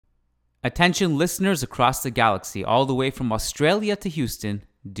Attention listeners across the galaxy, all the way from Australia to Houston,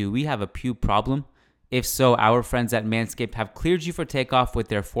 do we have a pube problem? If so, our friends at Manscaped have cleared you for takeoff with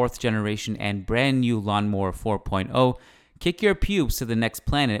their 4th generation and brand new Lawnmower 4.0. Kick your pubes to the next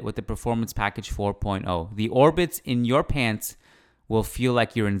planet with the Performance Package 4.0. The orbits in your pants will feel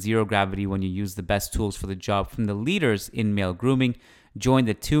like you're in zero gravity when you use the best tools for the job from the leaders in male grooming. Join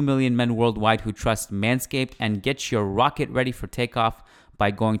the 2 million men worldwide who trust Manscaped and get your rocket ready for takeoff by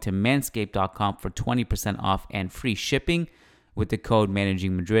going to manscaped.com for 20% off and free shipping with the code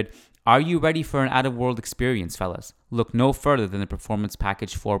ManagingMadrid. Are you ready for an out-of-world experience, fellas? Look no further than the Performance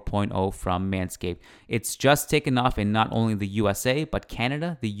Package 4.0 from Manscaped. It's just taken off in not only the USA, but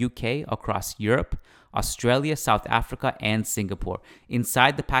Canada, the UK, across Europe, Australia, South Africa, and Singapore.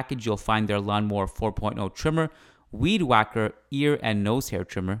 Inside the package, you'll find their Lawnmower 4.0 trimmer, Weed Whacker ear and nose hair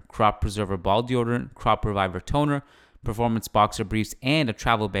trimmer, Crop Preserver ball deodorant, Crop Reviver toner, Performance boxer briefs, and a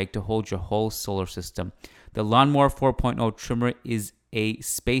travel bag to hold your whole solar system. The Lawnmower 4.0 trimmer is a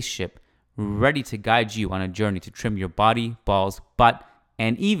spaceship ready to guide you on a journey to trim your body, balls, butt,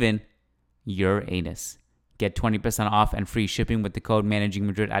 and even your anus. Get 20% off and free shipping with the code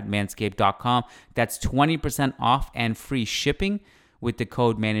ManagingMadrid at manscaped.com. That's 20% off and free shipping with the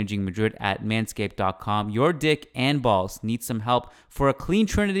code ManagingMadrid at manscaped.com. Your dick and balls need some help for a clean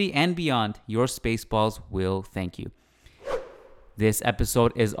trinity and beyond. Your space balls will thank you. This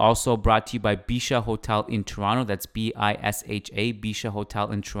episode is also brought to you by Bisha Hotel in Toronto. That's B-I-S-H-A, Bisha Hotel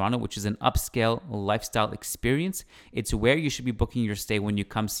in Toronto, which is an upscale lifestyle experience. It's where you should be booking your stay when you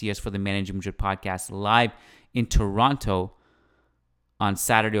come see us for the Managing Madrid podcast live in Toronto on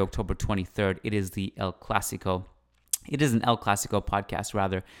Saturday, October 23rd. It is the El Clasico. It is an El Clasico podcast,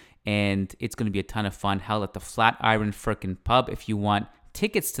 rather, and it's going to be a ton of fun held at the Flatiron Firkin Pub. If you want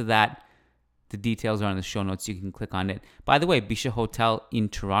tickets to that, the details are in the show notes. You can click on it. By the way, Bisha Hotel in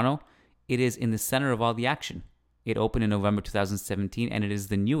Toronto, it is in the center of all the action. It opened in November 2017, and it is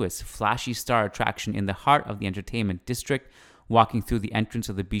the newest flashy star attraction in the heart of the entertainment district. Walking through the entrance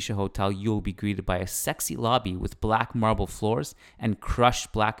of the Bisha Hotel, you will be greeted by a sexy lobby with black marble floors and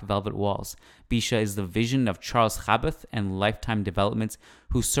crushed black velvet walls. Bisha is the vision of Charles Chabath and Lifetime Developments,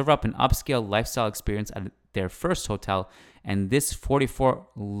 who serve up an upscale lifestyle experience at their first hotel. And this 44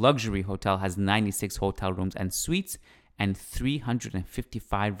 luxury hotel has 96 hotel rooms and suites and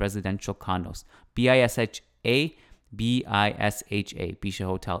 355 residential condos. B-I-S-H-A, Bisha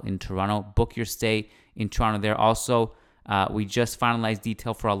Hotel in Toronto. Book your stay in Toronto there. Also, we just finalized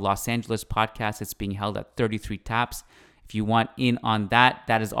detail for our Los Angeles podcast. It's being held at 33 Taps. If you want in on that,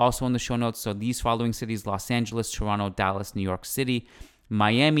 that is also in the show notes. So these following cities: Los Angeles, Toronto, Dallas, New York City,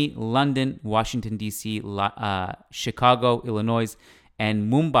 Miami, London, Washington, D.C., Chicago, Illinois,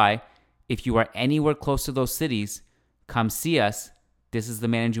 and Mumbai. If you are anywhere close to those cities, come see us. This is the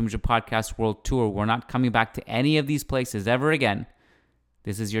Managing Madrid Podcast World Tour. We're not coming back to any of these places ever again.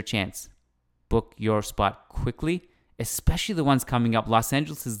 This is your chance. Book your spot quickly, especially the ones coming up. Los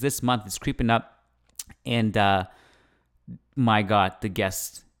Angeles is this month. It's creeping up. And my God, the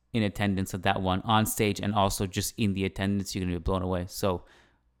guests in attendance of that one on stage and also just in the attendance, you're going to be blown away. So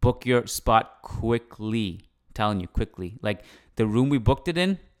book your spot quickly. I'm telling you, quickly. Like the room we booked it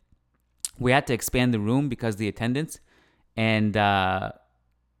in, we had to expand the room because of the attendance. And I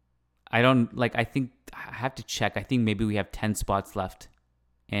think I have to check. I think maybe we have 10 spots left.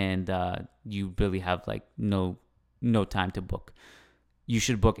 And you really have like no time to book. You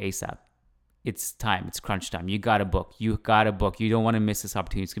should book ASAP. It's time. It's crunch time. You got to book. You don't want to miss this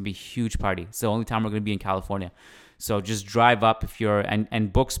opportunity. It's going to be a huge party. It's the only time we're going to be in California. So just drive up if you're,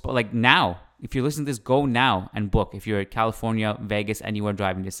 and book, like now. If you're listening to this, go now and book. If you're at California, Vegas, anywhere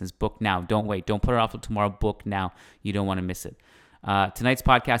driving distance, book now. Don't wait. Don't put it off till tomorrow. Book now. You don't want to miss it. Tonight's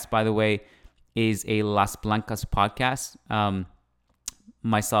podcast, by the way, is a Las Blancas podcast.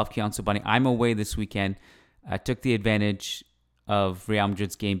 Myself, Kiyan Sobhani, I'm away this weekend. I took the advantage of Real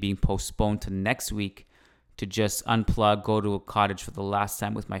Madrid's game being postponed to next week to just unplug, go to a cottage for the last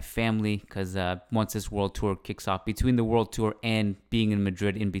time with my family, because once this World Tour kicks off, between the World Tour and being in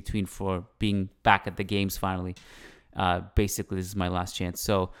Madrid, in between for being back at the games finally, basically this is my last chance.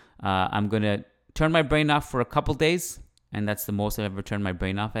 So I'm going to turn my brain off for a couple days, and that's the most I've ever turned my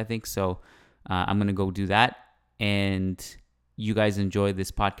brain off, I think. So I'm going to go do that, and you guys enjoy this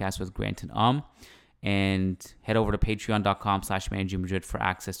podcast with Grant and and head over to patreon.com/managingmadrid for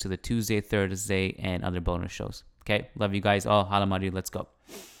access to the Tuesday, Thursday, and other bonus shows. Okay? Love you guys all. Hala Madrid. Let's go.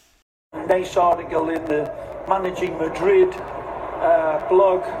 Nice article in the Managing Madrid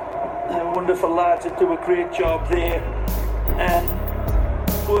blog. Wonderful lads that do a great job there. And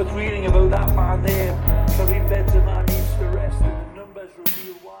worth reading about that man there. Karim Benzema needs to rest, and the numbers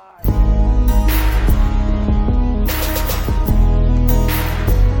reveal why.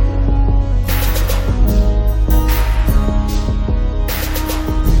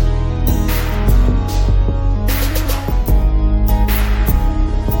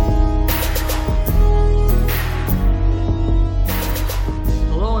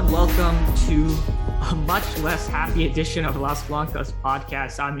 Much less happy edition of Las Blancas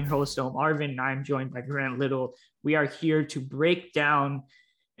podcast. I'm your host, Arvin, and I'm joined by Grant Little. We are here to break down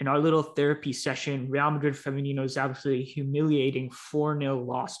in our little therapy session Real Madrid Femenino's absolutely humiliating 4-0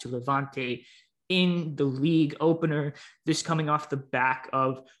 loss to Levante in the league opener. This coming off the back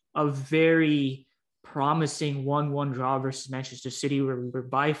of a very promising 1-1 draw versus Manchester City, where we were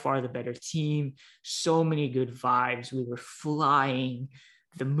by far the better team. So many good vibes. We were flying.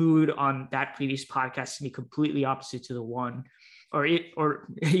 The mood on that previous podcast is going to be completely opposite to the one, it's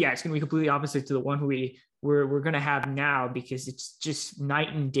going to be completely opposite to the one we're going to have now, because it's just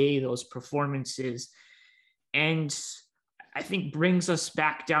night and day, those performances. And I think brings us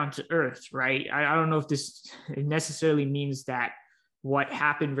back down to earth, right? I don't know if this necessarily means that what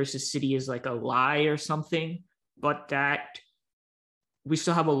happened versus City is like a lie or something, but that we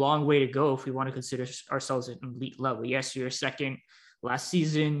still have a long way to go if we want to consider ourselves at an elite level. Yes, you're second last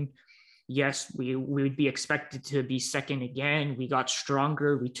season. Yes, we would be expected to be second again. We got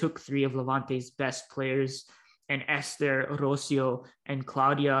stronger. We took 3 of Levante's best players, and Esther, Rocio, and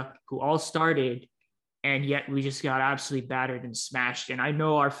Claudia, who all started, and yet we just got absolutely battered and smashed. And I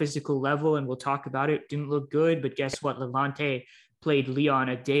know our physical level, and we'll talk about it, didn't look good, but guess what? Levante played Lyon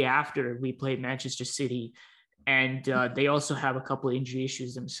a day after we played Manchester City, and they also have a couple of injury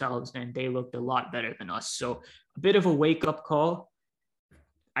issues themselves, and they looked a lot better than us. So a bit of a wake-up call.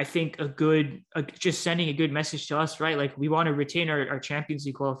 I think just sending a good message to us, right? Like, we want to retain our Champions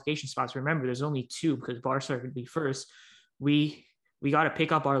League qualification spots. Remember, there's only 2 because Barca are going to be first. We got to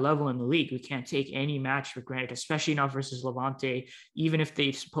pick up our level in the league. We can't take any match for granted, especially not versus Levante. Even if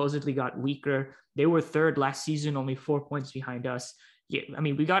they supposedly got weaker, they were third last season, only 4 points behind us. Yeah, I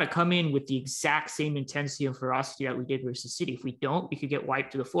mean, we got to come in with the exact same intensity and ferocity that we did versus City. If we don't, we could get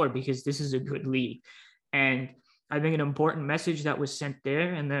wiped to the floor, because this is a good league. And I think an important message that was sent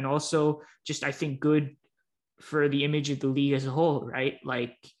there. And then also just, I think, good for the image of the league as a whole, right?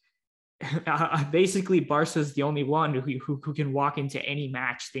 Like, basically Barca's the only one who can walk into any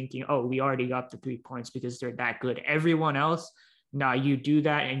match thinking, oh, we already got the 3 points because they're that good. Everyone else, nah, you do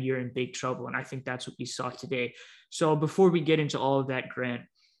that and you're in big trouble. And I think that's what we saw today. So before we get into all of that, Grant,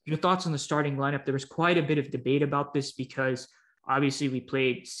 your thoughts on the starting lineup? There was quite a bit of debate about this, because obviously we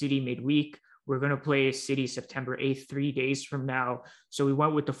played City midweek. We're going to play City September 8th, 3 days from now. So we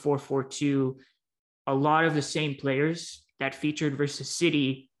went with the 4-4-2. A lot of the same players that featured versus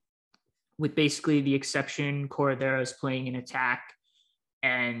City, with basically the exception Corredera is playing in attack.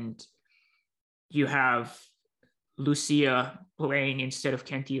 And you have Lucia playing instead of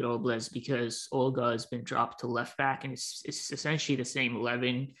Kenty Robles, because Olga has been dropped to left back, and it's essentially the same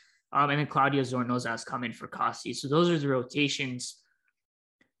 11. And then Claudia Zornoza has come in for Costi. So those are the rotations.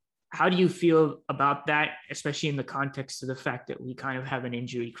 How do you feel about that, especially in the context of the fact that we kind of have an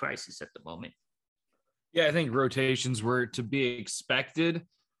injury crisis at the moment? Yeah, I think rotations were to be expected.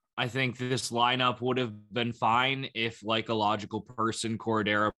 I think this lineup would have been fine if, like a logical person,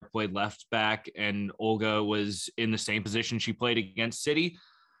 Corredera played left back and Olga was in the same position she played against City.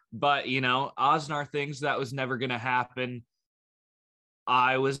 But, Aznar thinks that was never going to happen.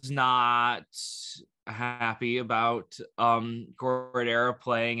 I was not happy about Corredera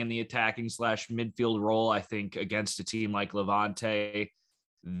playing in the attacking / midfield role. I think against a team like Levante,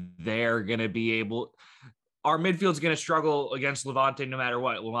 they're going to be able... Our midfield's going to struggle against Levante no matter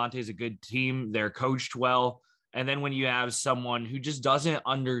what. Levante is a good team. They're coached well. And then when you have someone who just doesn't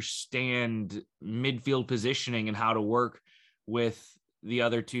understand midfield positioning and how to work with the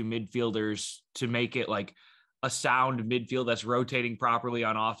other 2 midfielders to make it like a sound midfield that's rotating properly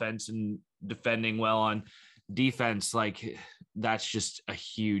on offense and defending well on defense, like, that's just a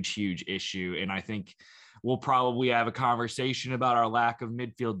huge issue. And I think we'll probably have a conversation about our lack of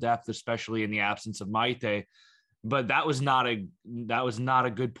midfield depth, especially in the absence of Maite. But that was not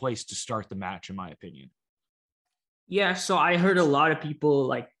a good place to start the match, in my opinion. Yeah, so I heard a lot of people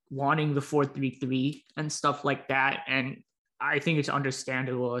like wanting the 4-3-3 and stuff like that. And I think it's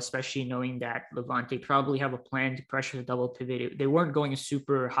understandable, especially knowing that Levante probably have a plan to pressure the double pivot. They weren't going a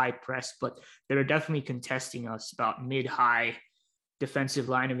super high press, but they were definitely contesting us about mid-high defensive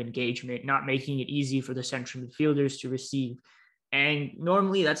line of engagement, not making it easy for the central midfielders to receive. And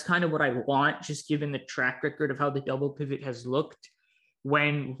normally that's kind of what I want, just given the track record of how the double pivot has looked.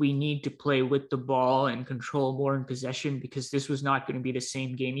 when we need to play with the ball and control more in possession, because this was not going to be the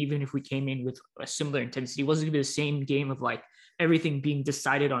same game. Even if we came in with a similar intensity, it wasn't going to be the same game of like everything being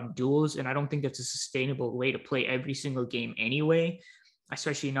decided on duels. And I don't think that's a sustainable way to play every single game anyway,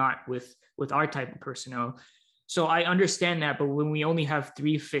 especially not with our type of personnel. So I understand that, but when we only have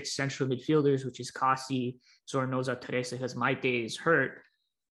 3 fit central midfielders, which is Kasi, Zornoza, Teresa, because Maite is hurt,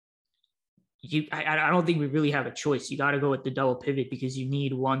 I don't think we really have a choice. You got to go with the double pivot because you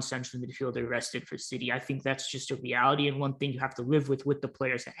need one central midfielder rested for City. I think that's just a reality and one thing you have to live with the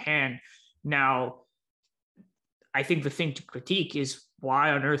players at hand. Now, I think the thing to critique is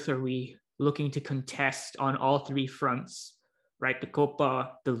why on earth are we looking to contest on all 3 fronts, right? The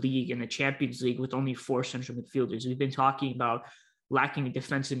Copa, the League, and the Champions League with only 4 central midfielders. We've been talking about lacking a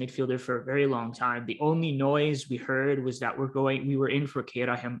defensive midfielder for a very long time. The only noise we heard was that we were in for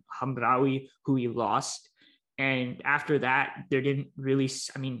Keira Hamraoui, who we lost. And after that, there didn't really,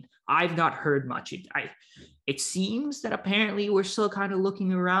 I've not heard much. It seems that apparently we're still kind of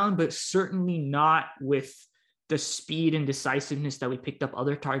looking around, but certainly not with the speed and decisiveness that we picked up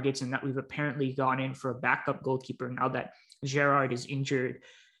other targets and that we've apparently gone in for a backup goalkeeper now that Gerard is injured.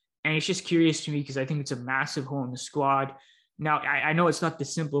 And it's just curious to me because I think it's a massive hole in the squad. Now, I know it's not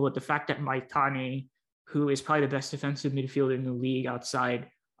this simple, but the fact that Maitane, who is probably the best defensive midfielder in the league outside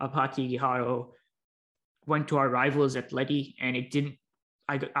of Haki Giharo, went to our rivals Atleti, and it didn't,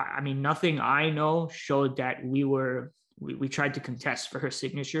 nothing I know showed that we tried to contest for her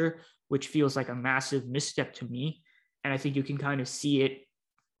signature, which feels like a massive misstep to me. And I think you can kind of see it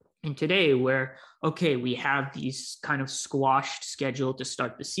in today where, okay, we have these kind of squashed schedule to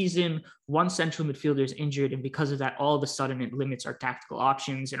start the season. One central midfielder is injured. And because of that, all of a sudden it limits our tactical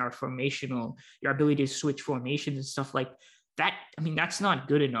options and our ability to switch formations and stuff like that. That's not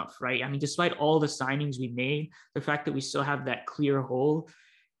good enough, right? Despite all the signings we made, the fact that we still have that clear hole,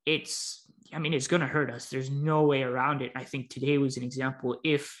 it's going to hurt us. There's no way around it. I think today was an example,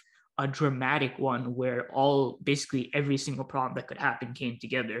 if a dramatic one, where basically every single problem that could happen came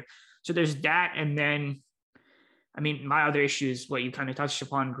together. So there's that. And then, my other issue is what you kind of touched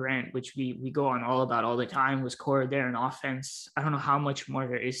upon, Grant, which we go on all about all the time, was Corredera in offense. I don't know how much more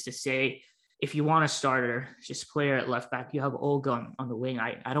there is to say. If you want a starter, just play her at left back. You have Olga on the wing.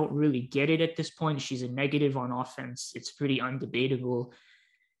 I don't really get it at this point. She's a negative on offense. It's pretty undebatable.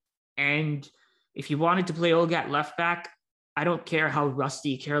 And if you wanted to play Olga at left back, I don't care how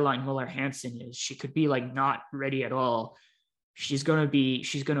rusty Caroline Muller-Hansen is. She could be like not ready at all. She's going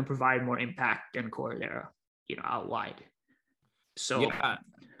to provide more impact than Corredera, out wide. So, yeah,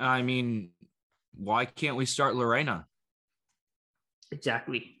 why can't we start Lorena?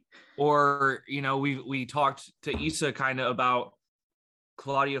 Exactly. Or, we talked to Isa kind of about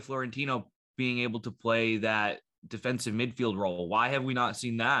Claudia Florentino being able to play that defensive midfield role. Why have we not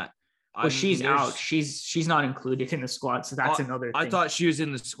seen that? Well, she's out. She's not included in the squad, so that's another thing. I thought she was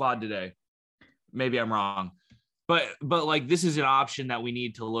in the squad today. Maybe I'm wrong. But like, this is an option that we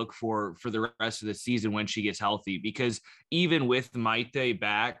need to look for the rest of the season when she gets healthy, because even with Maite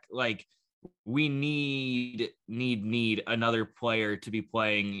back, like, we need another player to be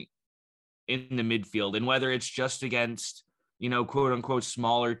playing in the midfield. And whether it's just against, quote unquote,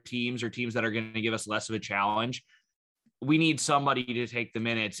 smaller teams or teams that are going to give us less of a challenge, we need somebody to take the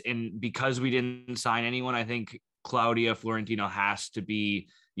minutes. And because we didn't sign anyone, I think Claudia Florentino has to be,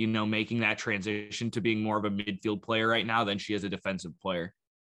 making that transition to being more of a midfield player right now than she is a defensive player.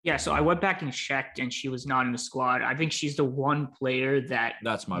 Yeah, so I went back and checked, and she was not in the squad. I think she's the one player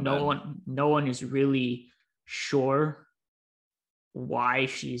that's no one is really sure why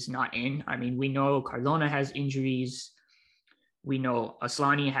she's not in. We know Cardona has injuries. We know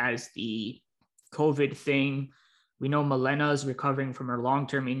Aslani has the COVID thing. We know Milena is recovering from her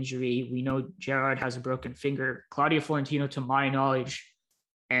long-term injury. We know Gerard has a broken finger. Claudia Florentino, to my knowledge,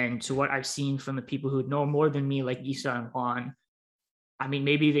 and to what I've seen from the people who know more than me, like Isa and Juan,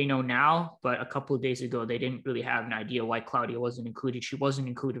 maybe they know now, but a couple of days ago, they didn't really have an idea why Claudia wasn't included. She wasn't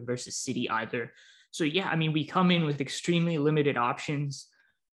included versus City either. So yeah, we come in with extremely limited options,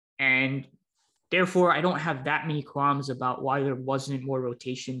 and therefore I don't have that many qualms about why there wasn't more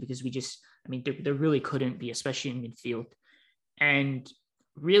rotation, because there really couldn't be, especially in midfield. And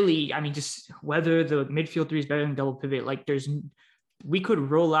really, just whether the midfield 3 is better than double pivot, like we could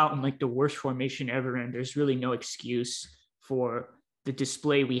roll out in like the worst formation ever, and there's really no excuse for the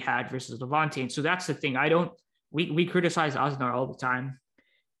display we had versus Levante. And so that's the thing. We criticize Aznar all the time,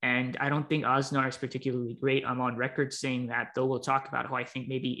 and I don't think Aznar is particularly great. I'm on record saying that, though we'll talk about how I think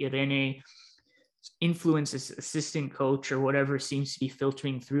maybe Irene influence as assistant coach or whatever seems to be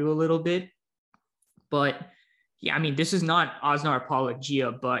filtering through a little bit. But Yeah, I mean, this is not Osnar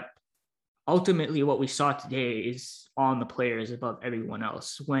apologia, but ultimately what we saw today is on the players above everyone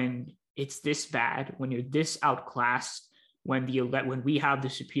else. When it's this bad, when you're this outclassed, when we have the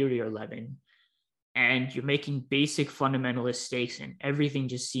superior 11 and you're making basic fundamental mistakes and everything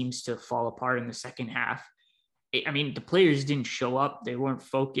just seems to fall apart in the second half. I mean, the players didn't show up. They weren't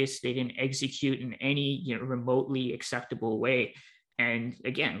focused. They didn't execute in any, remotely acceptable way. And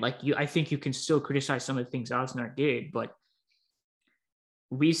again, I think you can still criticize some of the things Osnar did, but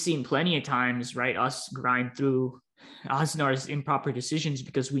we've seen plenty of times, right, us grind through Osnar's improper decisions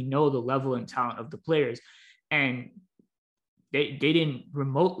because we know the level and talent of the players. And they didn't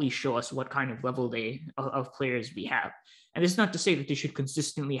remotely show us what kind of level of players we have. And it's not to say that they should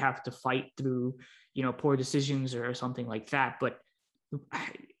consistently have to fight through, poor decisions or something like that. But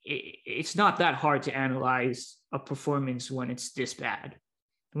it's not that hard to analyze a performance when it's this bad.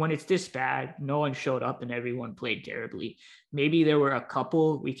 When it's this bad, no one showed up and everyone played terribly. Maybe there were a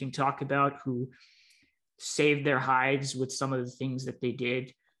couple we can talk about who saved their hides with some of the things that they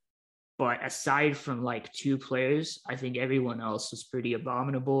did. But aside from like two players, I think everyone else was pretty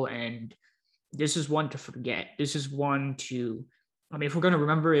abominable. And this is one to forget. This is one to, if we're going to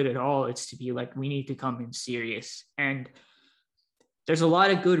remember it at all, it's to be like, we need to come in serious. And there's a lot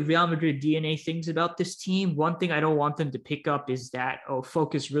of good Real Madrid DNA things about this team. One thing I don't want them to pick up is that,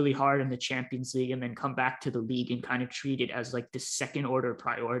 focus really hard on the Champions League and then come back to the league and kind of treat it as like the second order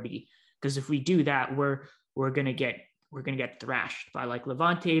priority. Because if we do that, we're going to get thrashed by like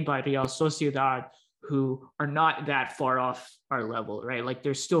Levante, by Real Sociedad, who are not that far off our level, right? Like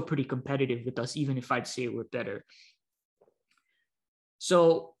they're still pretty competitive with us, even if I'd say we're better.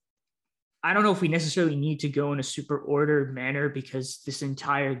 So I don't know if we necessarily need to go in a super ordered manner because this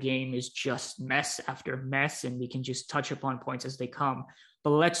entire game is just mess after mess and we can just touch upon points as they come.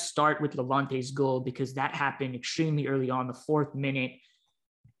 But let's start with Levante's goal because that happened extremely early on, the 4th minute.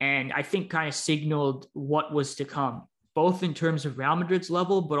 And I think kind of signaled what was to come, both in terms of Real Madrid's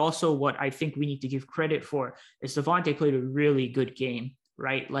level, but also what I think we need to give credit for is Levante played a really good game,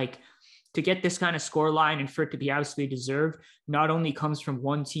 right? Like to get this kind of score line and for it to be absolutely deserved, not only comes from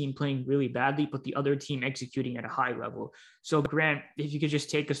one team playing really badly, but the other team executing at a high level. So Grant, if you could just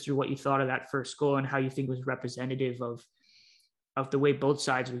take us through what you thought of that first goal and how you think was representative of the way both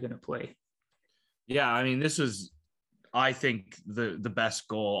sides were going to play. Yeah, I mean, this was, I think, the best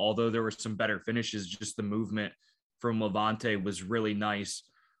goal, although there were some better finishes. Just the movement from Levante was really nice.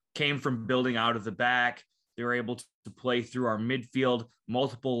 Came from building out of the back. They were able to play through our midfield,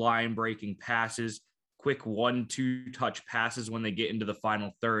 multiple line breaking passes, quick 1-2 touch passes when they get into the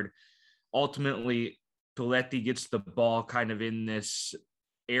final third. Ultimately, Toletti gets the ball kind of in this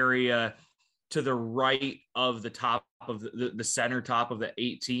area to the right of the top of the center top of the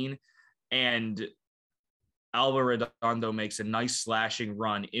 18. And Alba Redondo makes a nice slashing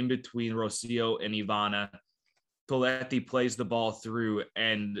run in between Rocio and Ivana. Toletti plays the ball through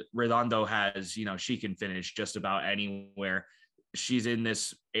and Redondo has, she can finish just about anywhere. She's in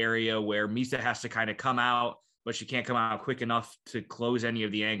this area where Misa has to kind of come out, but she can't come out quick enough to close any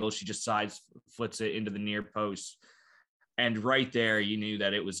of the angles. She just flips it into the near post. And right there, you knew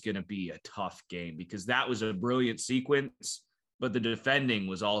that it was going to be a tough game because that was a brilliant sequence, but the defending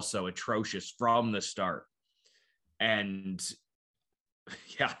was also atrocious from the start. And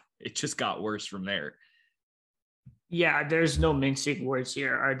yeah, it just got worse from there. Yeah, there's no mincing words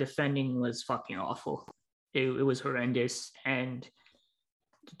here. Our defending was fucking awful. It was horrendous. And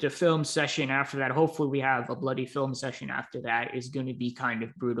the film session after that, hopefully we have a bloody film session after that, is going to be kind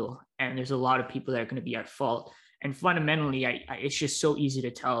of brutal. And there's a lot of people that are going to be at fault. And fundamentally, it's just so easy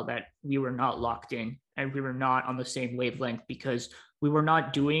to tell that we were not locked in and we were not on the same wavelength because we were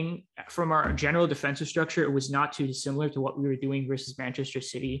not doing, from our general defensive structure, it was not too dissimilar to what we were doing versus Manchester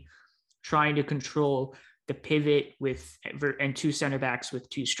City, trying to control the pivot and two center backs with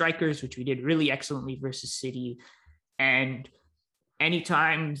two strikers, which we did really excellently versus City. And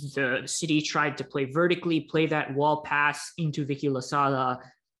anytime the City tried to play vertically, play that wall pass into Vicky Losada,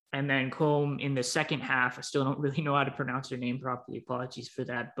 and then Combe in the second half, I still don't really know how to pronounce her name properly. Apologies for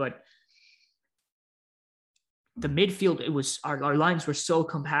that. But the midfield, it was our lines were so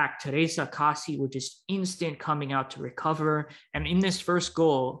compact. Teresa Kasi were just instant coming out to recover. And in this first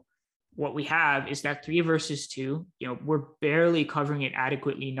goal, what we have is that 3 versus 2, we're barely covering it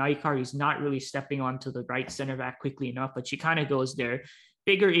adequately. Naikari is not really stepping onto the right center back quickly enough, but she kind of goes there.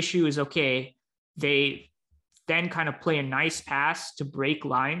 Bigger issue is, okay, they then kind of play a nice pass to break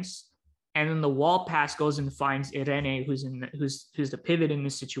lines. And then the wall pass goes and finds Irene, who's the pivot in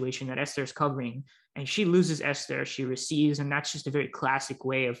this situation that Esther's covering. And she loses Esther, she receives. And that's just a very classic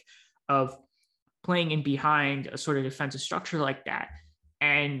way of playing in behind a sort of defensive structure like that.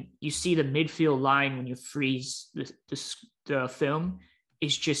 And you see the midfield line when you freeze the film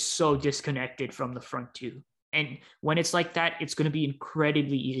is just so disconnected from the front two. And when it's like that, it's going to be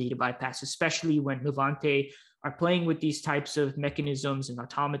incredibly easy to bypass, especially when Levante are playing with these types of mechanisms and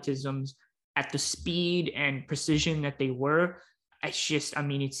automatisms at the speed and precision that they were. It's just, I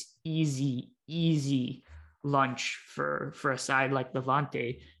mean, it's easy lunch for a side like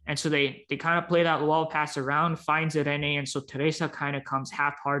Levante. And so they kind of play that wall pass around, finds Irene, and so Teresa kind of comes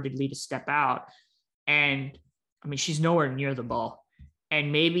half-heartedly to step out. And I mean, she's nowhere near the ball.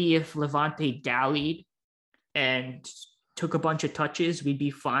 And maybe if Levante dallied and took a bunch of touches, we'd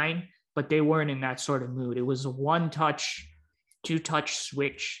be fine. But they weren't in that sort of mood. It was a one-touch, two-touch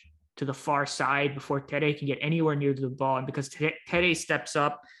switch to the far side before Tere can get anywhere near the ball. And because Tere steps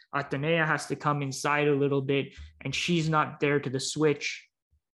up, Atenea has to come inside a little bit, and she's not there to the switch.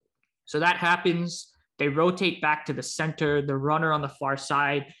 So that happens. They rotate back to the center. The runner on the far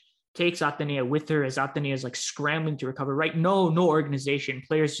side takes Atenea with her as Atenea is like scrambling to recover, right? No organization.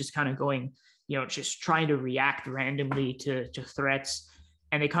 Players just kind of going, just trying to react randomly to threats.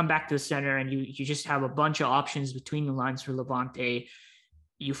 And they come back to the center, and you just have a bunch of options between the lines for Levante.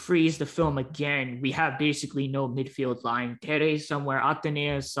 You freeze the film again. We have basically no midfield line. Tere somewhere,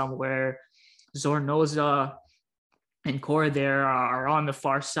 Atenea somewhere, Zornoza and Cora there are on the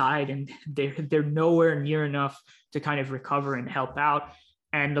far side, and they're nowhere near enough to kind of recover and help out.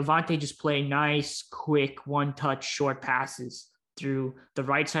 And Levante just play nice, quick, one-touch, short passes through the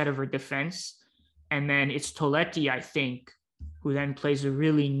right side of her defense. And then it's Toletti, I think, who then plays a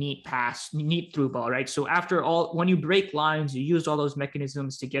really neat through ball, right? So when you break lines, you use all those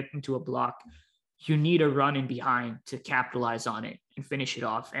mechanisms to get into a block, you need a run in behind to capitalize on it and finish it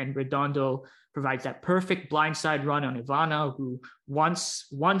off. And Redondo provides that perfect blindside run on Ivana, who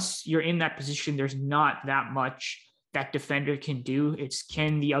once you're in that position, there's not that much that defender can do. It's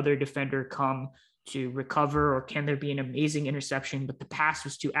can the other defender come to recover, or can there be an amazing interception? But the pass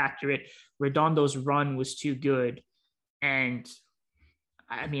was too accurate. Redondo's run was too good. And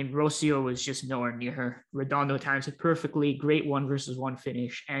I mean, Rocio was just nowhere near her. Redondo times it perfectly, great 1-versus-1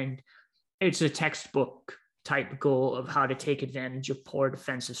 finish. And it's a textbook type goal of how to take advantage of poor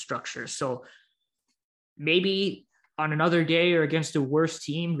defensive structure. So maybe on another day or against a worse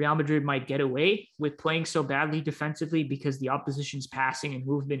team, Real Madrid might get away with playing so badly defensively because the opposition's passing and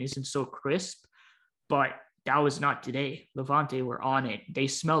movement isn't so crisp. But that was not today. Levante were on it. They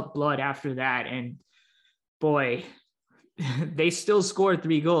smelt blood after that. And boy, they still scored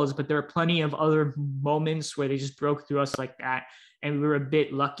 3 goals, but there are plenty of other moments where they just broke through us like that. And we were a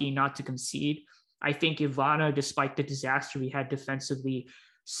bit lucky not to concede. I think Ivana, despite the disaster we had defensively,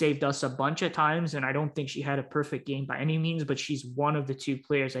 saved us a bunch of times. And I don't think she had a perfect game by any means, but she's one of the 2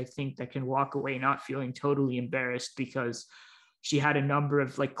 players I think that can walk away not feeling totally embarrassed, because she had a number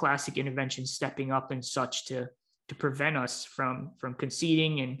of like classic interventions stepping up and such to prevent us from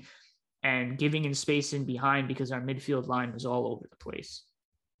conceding and giving in space in behind, because our midfield line was all over the place.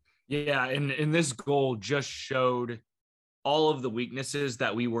 Yeah, and this goal just showed all of the weaknesses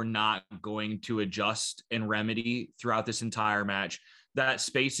that we were not going to adjust and remedy throughout this entire match. That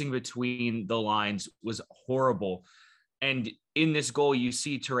spacing between the lines was horrible. And in this goal, you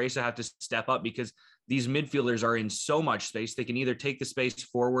see Teresa have to step up because these midfielders are in so much space. They can either take the space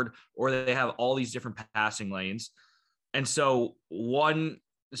forward or they have all these different passing lanes. And so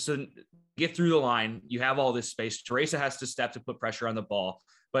get through the line, you have all this space. Teresa has to step to put pressure on the ball.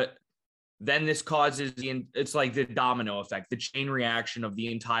 But then this causes, it's like the domino effect, the chain reaction of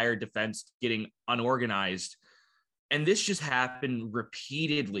the entire defense getting unorganized. And this just happened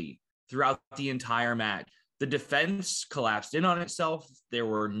repeatedly throughout the entire match. The defense collapsed in on itself. There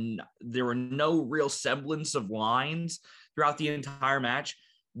were no real semblance of lines throughout the entire match.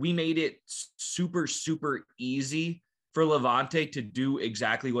 We made it super, super easy for Levante to do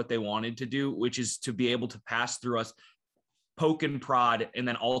exactly what they wanted to do, which is to be able to pass through us, poke and prod, and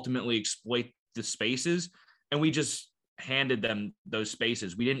then ultimately exploit the spaces. And we just handed them those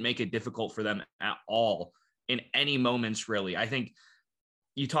spaces. We didn't make it difficult for them at all in any moments, really. I think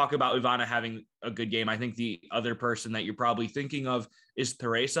you talk about Ivana having a good game. I think the other person that you're probably thinking of is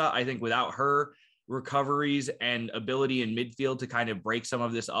Teresa. I think without her recoveries and ability in midfield to kind of break some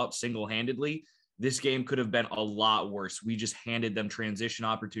of this up single-handedly, this game could have been a lot worse. We just handed them transition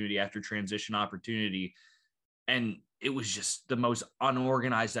opportunity after transition opportunity. And it was just the most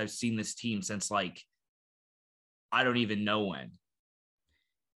unorganized I've seen this team since, like, I don't even know when.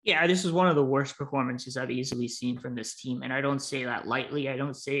 Yeah, this is one of the worst performances I've easily seen from this team. And I don't say that lightly. I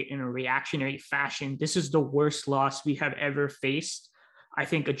don't say it in a reactionary fashion. This is the worst loss we have ever faced I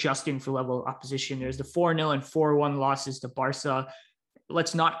think adjusting for level of opposition. There's the 4-0 and 4-1 losses to Barca.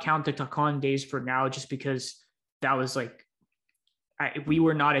 Let's not count the Takan days for now, just because that was like, we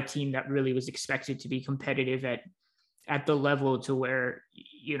were not a team that really was expected to be competitive at the level to where,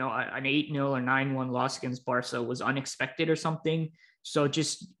 you know, an 8-0 or 9-1 loss against Barca was unexpected or something. So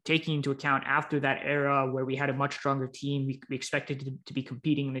just taking into account after that era where we had a much stronger team, we expected to be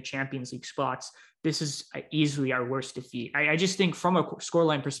competing in the Champions League spots. This is easily our worst defeat. I just think from a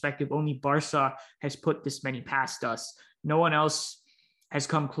scoreline perspective, only Barca has put this many past us. No one else has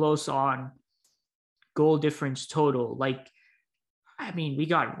come close on goal difference total. Like, I mean, we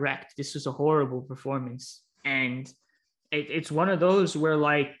got wrecked. This was a horrible performance. And it's one of those where,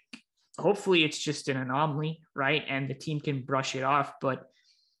 like, hopefully it's just an anomaly, right? And the team can brush it off. But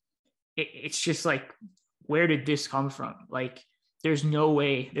it's just like, where did this come from? Like, there's no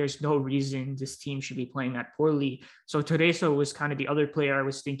way, there's no reason this team should be playing that poorly. So Teresa was kind of the other player I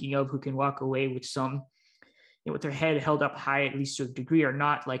was thinking of who can walk away with some, you know, with their head held up high, at least to a degree, or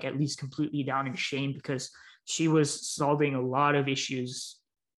not like at least completely down in shame, because she was solving a lot of issues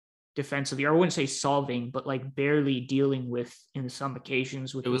defensively. Or I wouldn't say solving, but like barely dealing with in some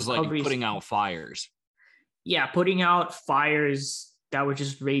occasions. With it was like putting out fires. Yeah, putting out fires that were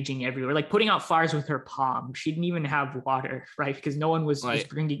just raging everywhere, like putting out fires with her palm. She didn't even have water, right? Because no one was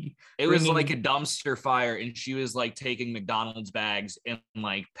bringing. It was like a dumpster fire, and she was like taking McDonald's bags and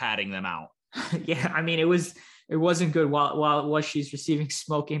like patting them out. Yeah, I mean, it wasn't good while she's receiving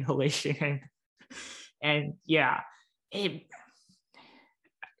smoke inhalation, and yeah,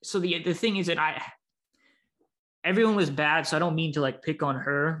 so the thing is that everyone was bad, so I don't mean to like pick on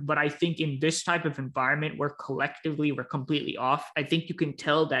her, but I think in this type of environment where collectively we're completely off, I think you can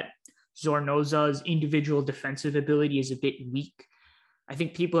tell that Zornoza's individual defensive ability is a bit weak. I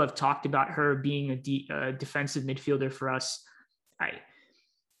think people have talked about her being a defensive midfielder for us. I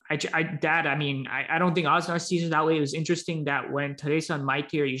don't think Osnar sees it that way. It was interesting that when Teresa and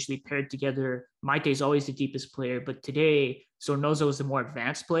Maite are usually paired together, Maite is always the deepest player, but today Zornoza was the more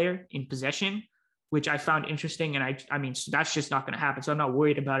advanced player in possession, which I found interesting. And I mean, so that's just not going to happen. So I'm not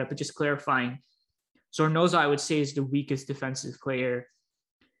worried about it, but just clarifying. Zornoza, I would say, is the weakest defensive player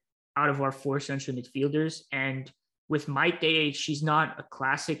out of our 4 central midfielders. And with Maite, she's not a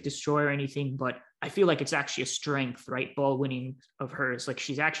classic destroyer or anything, but I feel like it's actually a strength, right? Ball winning of hers. Like,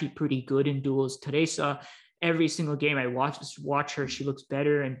 she's actually pretty good in duels. Teresa, every single game I watch her, she looks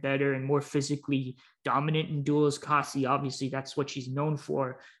better and better and more physically dominant in duels. Kasi, obviously, that's what she's known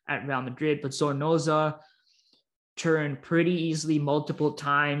for at Real Madrid. But Zornoza turned pretty easily multiple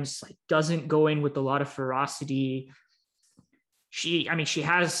times, like doesn't go in with a lot of ferocity. She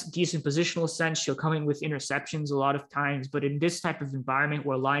has decent positional sense. She'll come in with interceptions a lot of times, but in this type of environment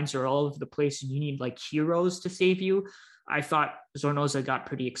where lines are all over the place and you need like heroes to save you, I thought Zornoza got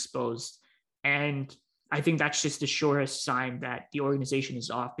pretty exposed. And I think that's just the surest sign that the organization is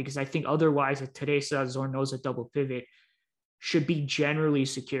off, because I think otherwise a Teresa Zornoza double pivot should be generally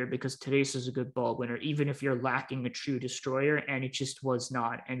secure, because Teresa is a good ball winner, even if you're lacking a true destroyer, and it just was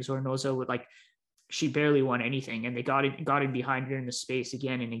not. And Zornoza would she barely won anything, and they got in behind her in the space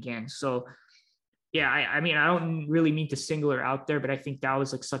again and again. So yeah, I mean, I don't really mean to single her out there, but I think that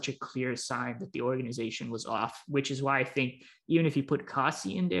was like such a clear sign that the organization was off, which is why I think even if you put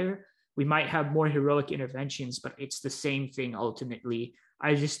Kasi in there, we might have more heroic interventions, but it's the same thing ultimately.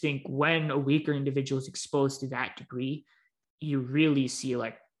 I just think when a weaker individual is exposed to that degree, you really see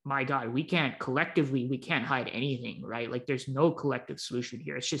like, my God, we can't hide anything, right? Like, there's no collective solution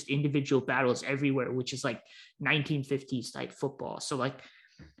here. It's just individual battles everywhere, which is like 1950s type football. So like,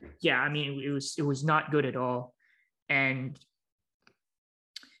 yeah, I mean, it was not good at all. And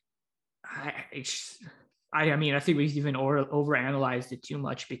I mean, I think we've even overanalyzed it too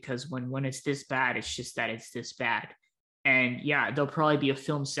much, because when it's this bad, it's just that it's this bad. And yeah, there'll probably be a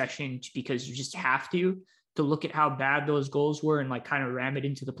film session because you just have to look at how bad those goals were and like kind of ram it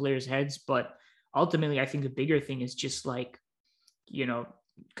into the players' heads. But ultimately, I think the bigger thing is just like, you know,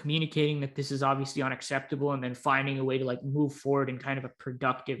 communicating that this is obviously unacceptable, and then finding a way to like move forward in kind of a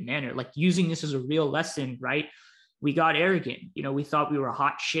productive manner, like using this as a real lesson, right? We got arrogant. You know, we thought we were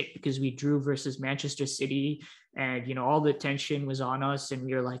hot shit because we drew versus Manchester City, and, you know, all the attention was on us, and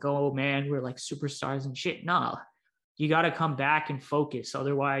we were like, oh man, we're like superstars and shit. Nah, you got to come back and focus.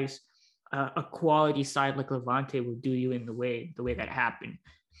 Otherwise, a quality side like Levante will do you in the way that happened.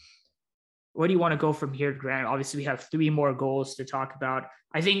 Where do you want to go from here, Grant? Obviously, we have 3 more goals to talk about.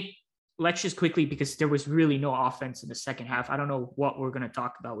 I think let's just quickly, because there was really no offense in the second half. I don't know what we're going to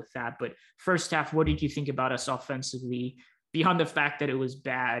talk about with that, but first half, what did you think about us offensively beyond the fact that it was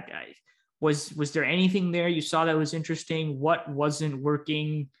bad? Was there anything there you saw that was interesting? What wasn't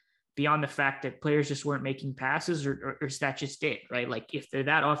working beyond the fact that players just weren't making passes, or is that just it, right? Like if they're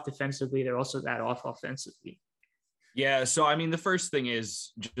that off defensively, they're also that off offensively. Yeah. So, I mean, the first thing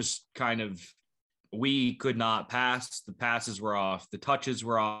is just kind of, we could not pass. The passes were off. The touches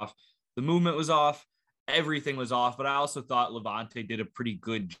were off. The movement was off. Everything was off. But I also thought Levante did a pretty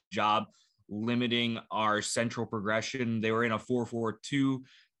good job limiting our central progression. They were in a 4-4-2,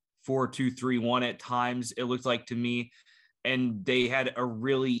 4-2-3-1 at times, it looked like to me. And they had a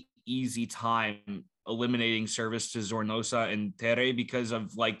really easy time eliminating service to Zornosa and Tere because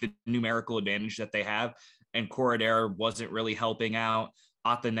of like the numerical advantage that they have. And Corredera wasn't really helping out.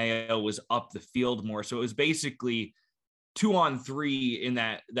 Ateneo was up the field more. So it was basically 2-on-3 in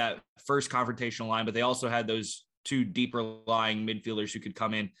that first confrontational line, but they also had those two deeper lying midfielders who could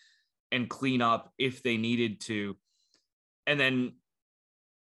come in and clean up if they needed to. And then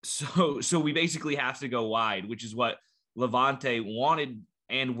so we basically have to go wide, which is what Levante wanted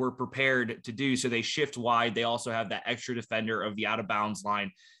and were prepared to do. So they shift wide. They also have that extra defender of the out of bounds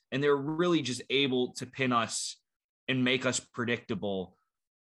line. And they're really just able to pin us and make us predictable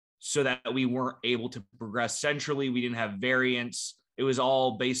so that we weren't able to progress centrally. We didn't have variance. It was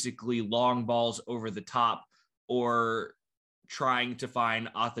all basically long balls over the top or trying to find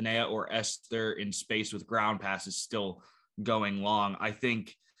Ateneo or Esther in space with ground passes still going long. I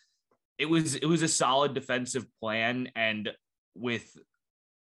think it was a solid defensive plan. And with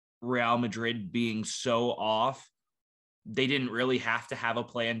Real Madrid being so off, they didn't really have to have a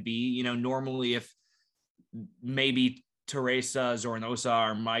plan B. You know, normally if maybe Teresa,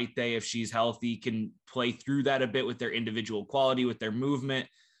 Zornosa, or Maite, if she's healthy, can play through that a bit with their individual quality, with their movement.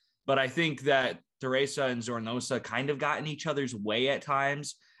 But I think that Teresa and Zornosa kind of got in each other's way at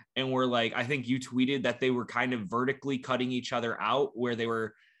times. And were like, I think you tweeted that they were kind of vertically cutting each other out where they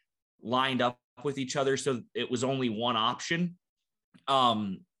were lined up with each other. So it was only one option.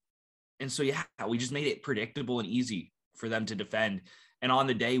 And so, yeah, we just made it predictable and easy for them to defend. And on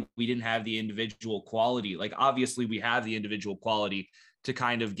the day, we didn't have the individual quality. Like, obviously we have the individual quality to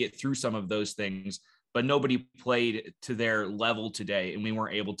kind of get through some of those things, but nobody played to their level today. And we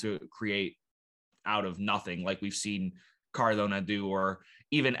weren't able to create out of nothing like we've seen Cardona do, or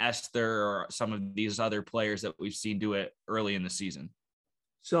even Esther, or some of these other players that we've seen do it early in the season.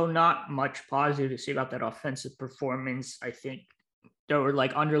 So not much positive to say about that offensive performance. I think there were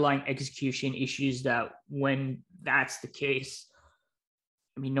like underlying execution issues that when that's the case,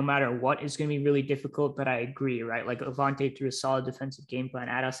 I mean, no matter what, it's going to be really difficult, but I agree, right? Like Levante threw a solid defensive game plan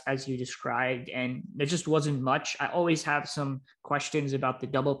at us, as you described, and there just wasn't much. I always have some questions about the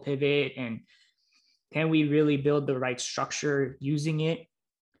double pivot, and can we really build the right structure using it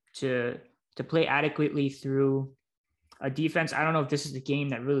to play adequately through a defense? I don't know if this is the game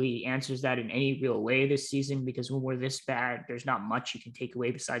that really answers that in any real way this season, because when we're this bad, there's not much you can take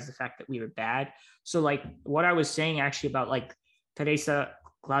away besides the fact that we were bad. So like what I was saying actually about like Teresa,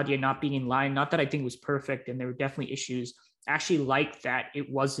 Claudia not being in line, not that I think it was perfect and there were definitely issues, I actually like that it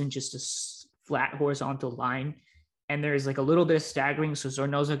wasn't just a flat horizontal line. And there's like a little bit of staggering. So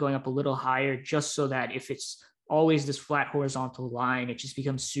Zornosa going up a little higher, just so that if it's always this flat horizontal line, it just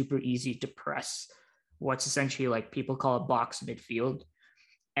becomes super easy to press what's essentially like people call a box midfield.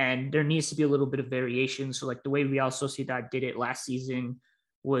 And there needs to be a little bit of variation. So like the way Real Sociedad did it last season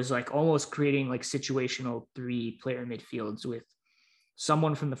was like almost creating like situational 3-player midfields with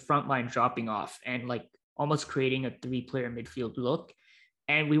someone from the front line dropping off and like almost creating a 3-player midfield look.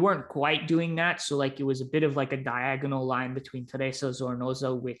 And we weren't quite doing that. So like it was a bit of like a diagonal line between Teresa,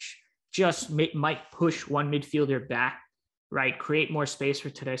 Zornosa, which just might push one midfielder back, right? Create more space for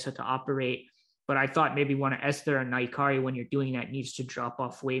Teresa to operate. But I thought maybe one of Esther and Naikari, when you're doing that, needs to drop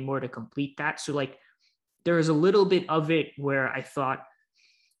off way more to complete that. So like there was a little bit of it where I thought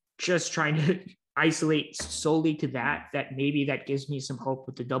just trying to isolate solely to that maybe that gives me some hope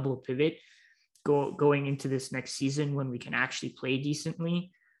with the double pivot going into this next season when we can actually play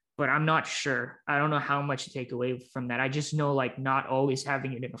decently. But I'm not sure. I don't know how much to take away from that. I just know like not always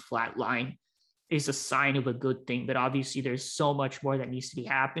having it in a flat line is a sign of a good thing. But obviously there's so much more that needs to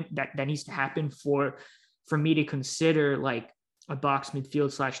happen for me to consider like a box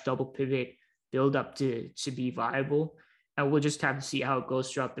midfield / double pivot build up to be viable. And we'll just have to see how it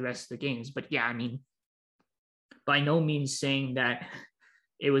goes throughout the rest of the games. But yeah, I mean, by no means saying that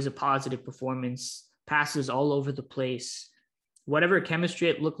it was a positive performance, passes all over the place. Whatever chemistry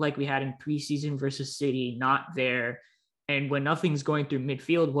it looked like we had in preseason versus City, not there. And when nothing's going through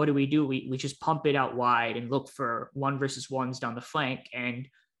midfield, what do? We just pump it out wide and look for 1-versus-1s down the flank. And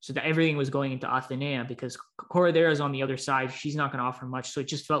So that everything was going into Athenea because Corredera is on the other side. She's not going to offer much. So it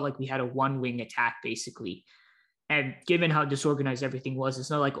just felt like we had a one-wing attack basically. And given how disorganized everything was, it's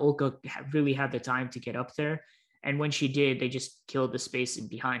not like Olga really had the time to get up there. And when she did, they just killed the space in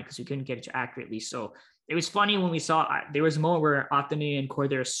behind because we couldn't get it accurately. So it was funny when we saw there was a moment where Athenea and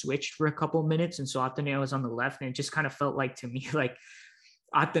Corredera switched for a couple of minutes. And so Athenea was on the left. And it just kind of felt like to me, like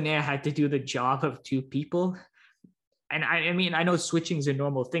Athenea had to do the job of two people. And I mean, I know switching is a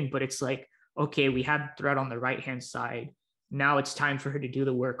normal thing, but it's like, okay, we had threat on the right-hand side. Now it's time for her to do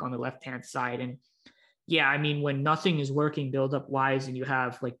the work on the left-hand side. And yeah, I mean, when nothing is working build-up wise and you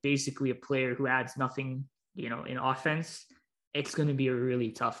have like basically a player who adds nothing, in offense, it's going to be a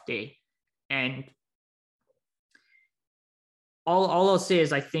really tough day. And all I'll say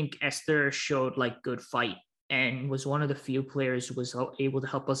is I think Esther showed like good fight and was one of the few players who was able to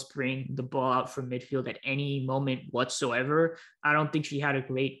help us bring the ball out from midfield at any moment whatsoever. I don't think she had a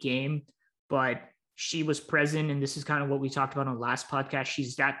great game, but she was present. And this is kind of what we talked about on the last podcast.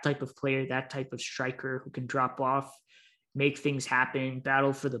 She's that type of player, that type of striker who can drop off, make things happen,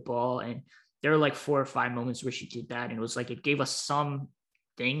 battle for the ball. And there were like 4 or 5 moments where she did that. And it was like, it gave us something.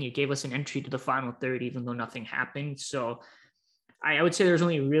 It gave us an entry to the final third, even though nothing happened. So I would say there's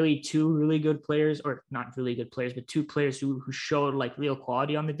only really 2 really good players, or not really good players, but 2 players who showed like real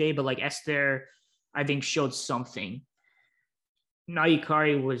quality on the day. But like Esther, I think showed something.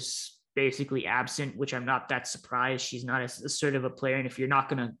 Naikari was basically absent, which I'm not that surprised. She's not as assertive a player. And if you're not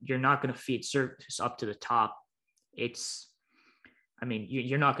gonna feed service up to the top, you're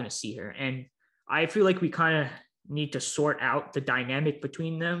not gonna see her. And I feel like we kind of need to sort out the dynamic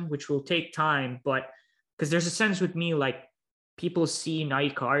between them, which will take time. But because there's a sense with me, like, people see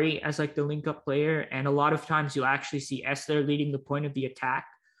Naikari as like the link up player. And a lot of times you actually see Esther leading the point of the attack.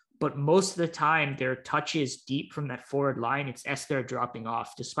 But most of the time their touches deep from that forward line, it's Esther dropping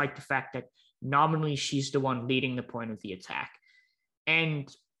off, despite the fact that nominally she's the one leading the point of the attack. And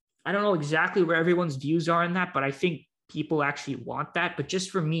I don't know exactly where everyone's views are on that, but I think people actually want that. But just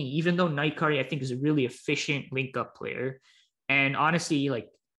for me, even though Naikari, I think, is a really efficient link up player, and honestly, like,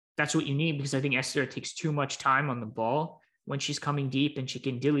 that's what you need, because I think Esther takes too much time on the ball when she's coming deep and she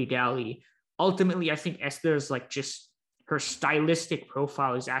can dilly-dally. Ultimately, I think Esther's like just her stylistic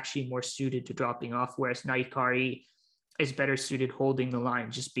profile is actually more suited to dropping off, whereas Naikari is better suited holding the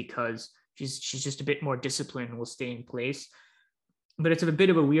line just because she's just a bit more disciplined and will stay in place. But it's a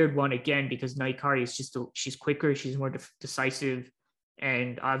bit of a weird one again, because Naikari is she's quicker, she's more decisive.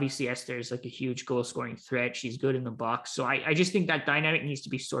 And obviously Esther is like a huge goal scoring threat. She's good in the box. So I just think that dynamic needs to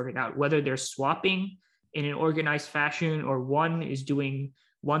be sorted out, whether they're swapping in an organized fashion or one is doing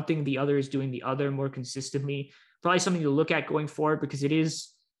one thing, the other is doing the other more consistently. Probably something to look at going forward, because it is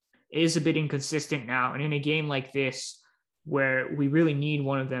a bit inconsistent now. And in a game like this, where we really need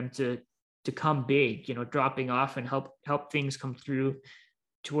one of them to come big, dropping off and help things come through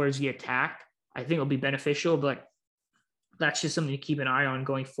towards the attack, I think it'll be beneficial. But that's just something to keep an eye on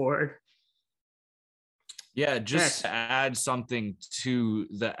going forward. Yeah, just to add something to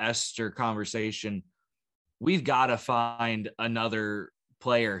the Esther conversation, we've got to find another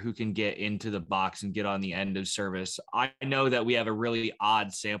player who can get into the box and get on the end of service. I know that we have a really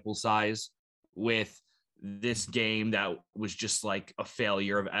odd sample size with this game that was just like a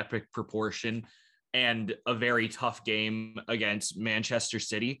failure of epic proportion and a very tough game against Manchester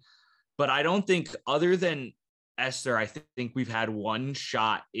City. But I don't think, other than Esther, I think we've had one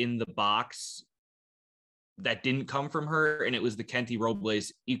shot in the box that didn't come from her, and it was the Kenty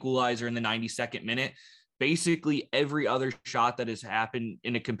Robles equalizer in the 92nd minute. Basically every other shot that has happened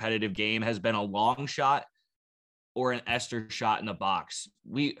in a competitive game has been a long shot or an Esther shot in the box.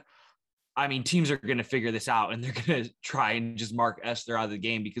 Teams are going to figure this out, and they're going to try and just mark Esther out of the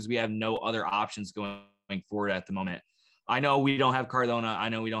game because we have no other options going forward at the moment. I know we don't have Cardona. I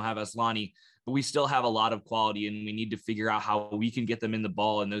know we don't have Asllani, but we still have a lot of quality, and we need to figure out how we can get them in the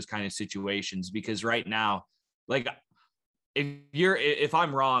ball in those kind of situations. Because right now, like, if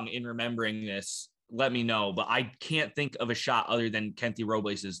I'm wrong in remembering this, let me know, but I can't think of a shot other than Kenty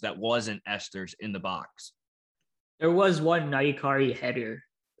Robles's that wasn't Esther's in the box. There was one Naikari header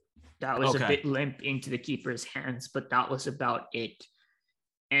that was a bit limp into the keeper's hands, but that was about it.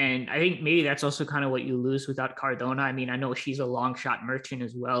 And I think maybe that's also kind of what you lose without Cardona. I mean, I know she's a long shot merchant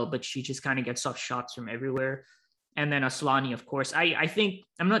as well, but she just kind of gets off shots from everywhere. And then Asllani, of course. I think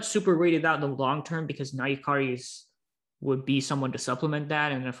I'm not super worried about the long term, because Naikari would be someone to supplement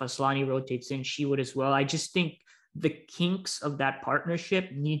that. And if Asllani rotates in, she would as well. I just think the kinks of that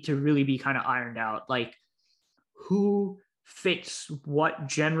partnership need to really be kind of ironed out. Like, who fits what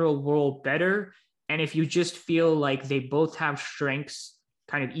general role better? And if you just feel like they both have strengths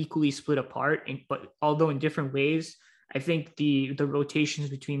kind of equally split apart, but although in different ways. I think the rotations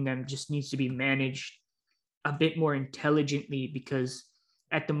between them just needs to be managed a bit more intelligently, because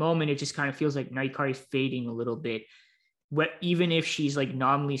at the moment it just kind of feels like Naikari is fading a little bit. Even if she's like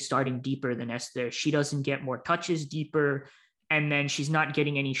nominally starting deeper than Esther, she doesn't get more touches deeper, and then she's not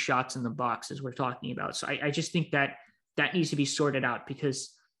getting any shots in the box as we're talking about. So I just think that needs to be sorted out,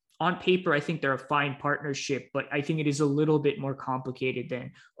 because on paper, I think they're a fine partnership, but I think it is a little bit more complicated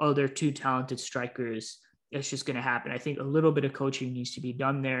than, oh, they're two talented strikers, it's just going to happen. I think a little bit of coaching needs to be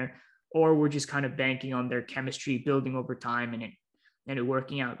done there, or we're just kind of banking on their chemistry building over time and it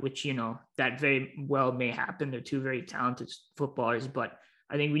working out, which, that very well may happen. They're two very talented footballers, but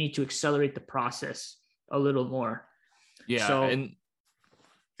I think we need to accelerate the process a little more. Yeah. So,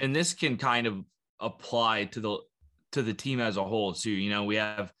 and this can kind of apply to the team as a whole too. We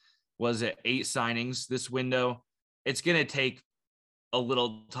have, 8 signings this window. It's going to take a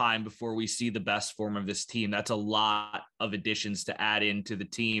little time before we see the best form of this team. That's a lot of additions to add into the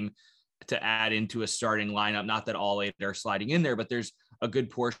team, to add into a starting lineup. Not that all 8 are sliding in there, but there's a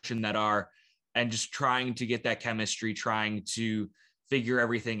good portion that are, and just trying to get that chemistry, trying to figure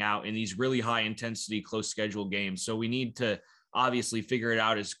everything out in these really high intensity, close schedule games. So we need to obviously figure it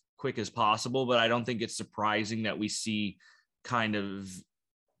out as quick as possible, but I don't think it's surprising that we see kind of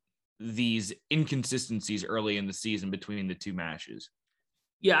these inconsistencies early in the season between the two matches.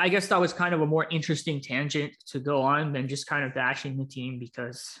 Yeah, I guess that was kind of a more interesting tangent to go on than just kind of bashing the team,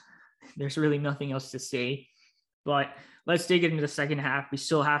 because there's really nothing else to say. But let's dig into the second half. We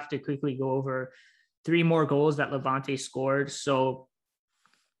still have to quickly go over 3 more goals that Levante scored. So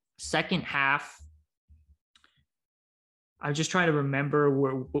second half, I'm just trying to remember,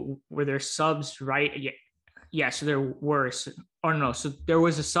 were there subs, right? Yeah, so there were. Or no, so there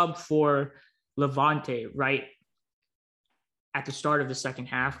was a sub for Levante, right, at the start of the second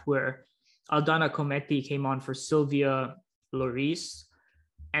half, where Aldana Cometi came on for Sylvia Lloris.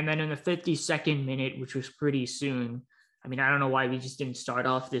 And then in the 52nd minute, which was pretty soon, I mean, I don't know why we just didn't start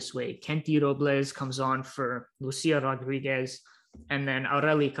off this way. Kenty Robles comes on for Lucia Rodriguez, and then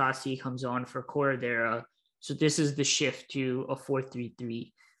Aureli Kasi comes on for Corredera. So this is the shift to a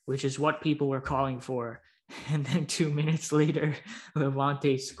 4-3-3, which is what people were calling for. And then 2 minutes later,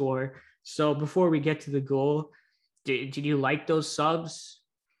 Levante score. So before we get to the goal, did you like those subs?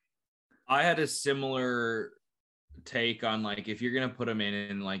 I had a similar take on, like, if you're going to put them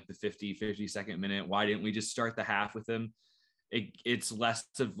in like the 52nd minute, why didn't we just start the half with them? It's less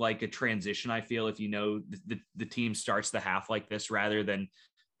of like a transition, I feel, if the team starts the half like this, rather than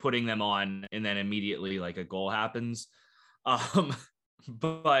putting them on and then immediately like a goal happens.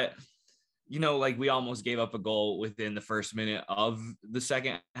 But like, we almost gave up a goal within the first minute of the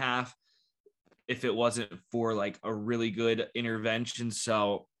second half if it wasn't for like a really good intervention.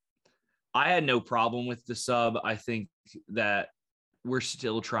 So I had no problem with the sub. I think that we're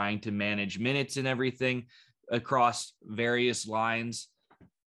still trying to manage minutes and everything across various lines.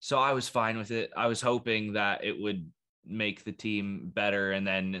 So I was fine with it. I was hoping that it would make the team better, and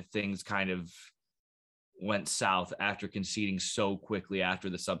then things kind of went south after conceding so quickly after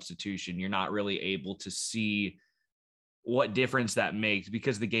the substitution. You're not really able to see what difference that makes,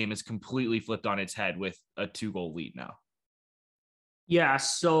 because the game is completely flipped on its head with a 2-goal lead now. Yeah,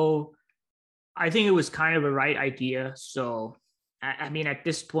 so I think it was kind of a right idea. So, I mean, at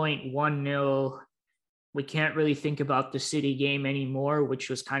this point, 1-0, we can't really think about the City game anymore, which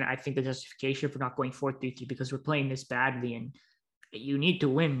was kind of, I think, the justification for not going 4-3-3, because we're playing this badly and you need to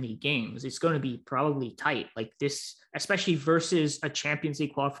win the games. It's going to be probably tight like this, especially versus a Champions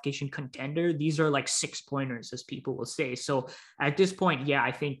League qualification contender. These are like 6-pointers, as people will say. So at this point, yeah,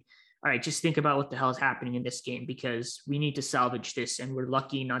 I think, all right, just think about what the hell is happening in this game, because we need to salvage this. And we're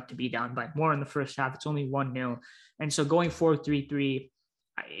lucky not to be down by more in the first half. It's only 1-0. And so going 4-3-3,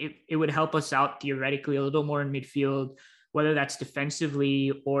 it would help us out theoretically a little more in midfield, whether that's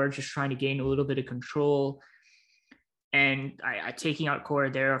defensively or just trying to gain a little bit of control. And taking out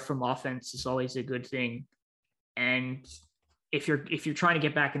Corredera from offense is always a good thing. And if you're trying to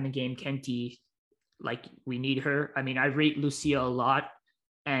get back in the game, Kenty, like, we need her. I mean, I rate Lucia a lot,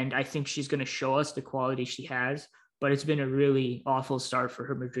 and I think she's going to show us the quality she has, but it's been a really awful start for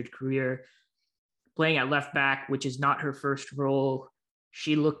her Madrid career. Playing at left back, which is not her first role,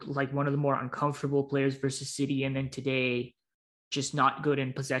 she looked like one of the more uncomfortable players versus City. And then today, just not good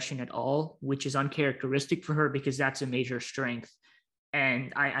in possession at all, which is uncharacteristic for her, because that's a major strength.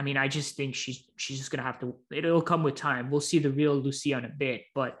 And I mean, I just think she's just going to have to, it'll come with time. We'll see the real Lucia in a bit,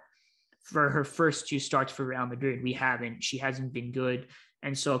 but for her first 2 starts for Real Madrid, she hasn't been good.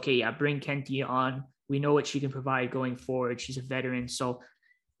 And so, okay, yeah, bring Kenty on. We know what she can provide going forward. She's a veteran. So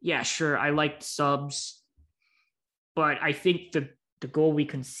yeah, sure, I liked subs, but I think the goal we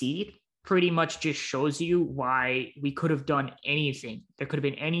concede pretty much just shows you why we could have done anything. There could have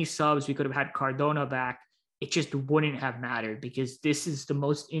been any subs. We could have had Cardona back. It just wouldn't have mattered because this is the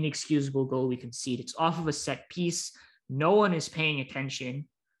most inexcusable goal we concede. It's off of a set piece. No one is paying attention.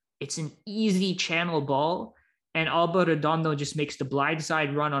 It's an easy channel ball. And Alba Redondo just makes the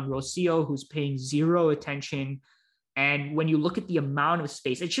blindside run on Rocio, who's paying zero attention. And when you look at the amount of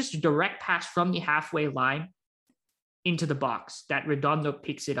space, it's just a direct pass from the halfway line into the box that Redondo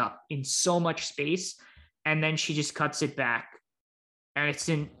picks it up in so much space. And then she just cuts it back. And it's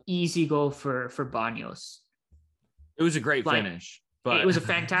an easy goal for Baños. It was a great finish. But it was a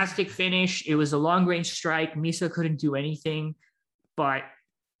fantastic finish. It was a long range strike. Misa couldn't do anything. But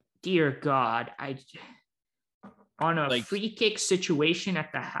dear God, on a free kick situation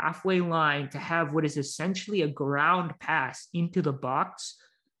at the halfway line to have what is essentially a ground pass into the box,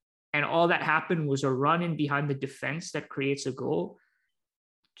 and all that happened was a run in behind the defense that creates a goal,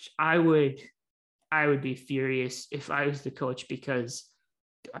 I would be furious if I was the coach, because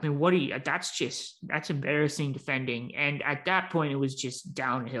I mean, that's embarrassing defending. And at that point, it was just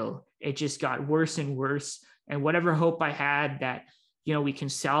downhill. It just got worse and worse. And whatever hope I had that, we can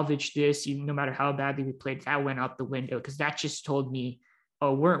salvage this, even no matter how badly we played, that went out the window, because that just told me,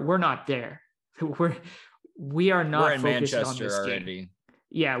 oh, we're not there. We are not focused on this already. game.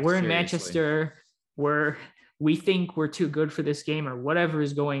 Yeah, we're in Manchester. We think we're too good for this game, or whatever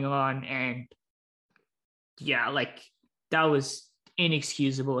is going on. And yeah, that was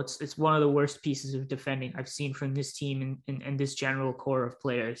inexcusable. It's one of the worst pieces of defending I've seen from this team and this general core of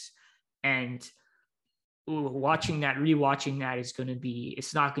players. And rewatching that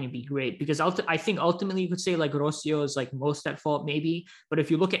it's not going to be great, because I think ultimately you could say Rocio is most at fault maybe, but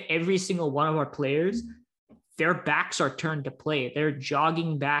if you look at every single one of our players, their backs are turned to play. They're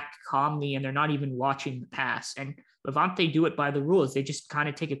jogging back calmly and they're not even watching the pass. And Levante do it by the rules. They just kind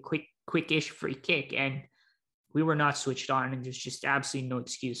of take a quickish free kick, and we were not switched on, and there's just absolutely no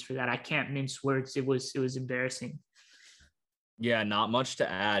excuse for that. I can't mince words. It was embarrassing. Yeah, not much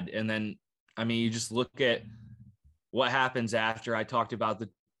to add. And then, I mean, you just look at what happens after. I talked about the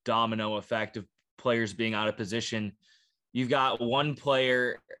domino effect of players being out of position. You've got one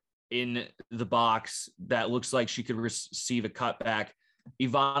player in the box that looks like she could receive a cutback.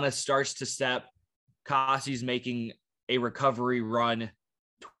 Ivana starts to step. Kassi's making a recovery run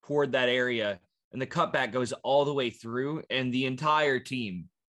toward that area, and the cutback goes all the way through, and the entire team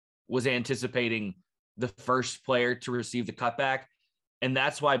was anticipating the first player to receive the cutback. And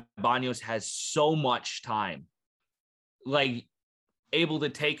that's why Baños has so much time, able to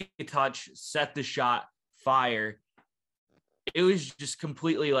take a touch, set the shot, fire. It was just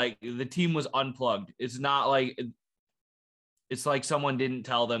completely the team was unplugged. It's not it's like someone didn't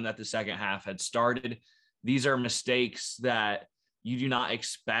tell them that the second half had started. These are mistakes that you do not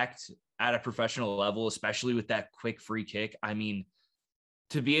expect at a professional level, especially with that quick free kick. I mean,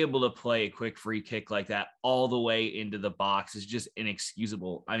 to be able to play a quick free kick like that all the way into the box is just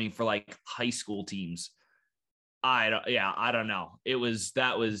inexcusable. I mean, for high school teams, I don't know.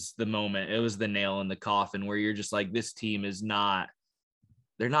 That was the moment. It was the nail in the coffin where you're just this team is not,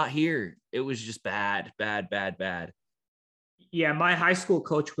 they're not here. It was just bad. Yeah. My high school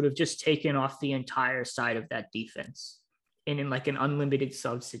coach would have just taken off the entire side of that defense. And in an unlimited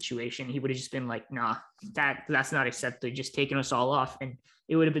sub situation, he would have just been nah, that's not acceptable. Just taking us all off. And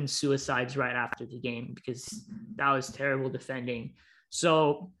it would have been suicides right after the game, because that was terrible defending.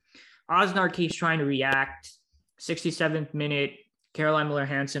 So Osnar keeps trying to react. 67th minute, Caroline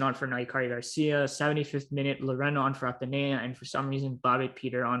Miller-Hansen on for Naikari Garcia. 75th minute, Lorena on for Atenea. And for some reason, Babette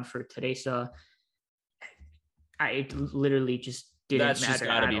Peter on for Teresa. It literally just didn't matter. That's just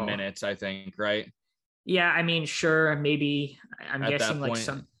got to be minutes, I think, right? Yeah, I mean, sure, maybe I'm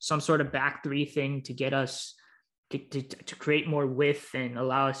guessing some sort of back three thing to get us to create more width and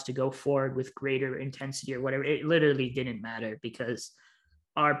allow us to go forward with greater intensity or whatever. It literally didn't matter, because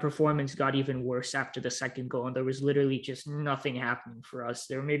our performance got even worse after the second goal, and there was literally just nothing happening for us.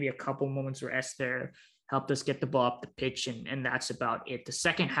 There were maybe a couple moments where Esther helped us get the ball up the pitch, and that's about it. The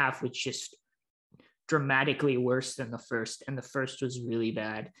second half was just dramatically worse than the first, and the first was really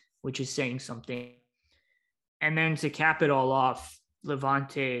bad, which is saying something. And then to cap it all off,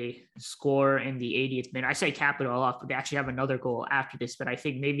 Levante score in the 80th minute. I say cap it all off, but they actually have another goal after this. But I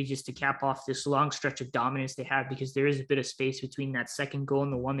think maybe just to cap off this long stretch of dominance they have, because there is a bit of space between that second goal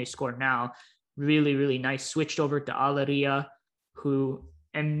and the one they scored now. Really, really nice. Switched over to Alaria, who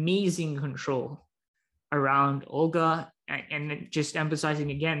amazing control around Olga. And just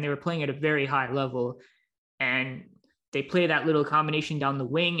emphasizing again, they were playing at a very high level. And they play that little combination down the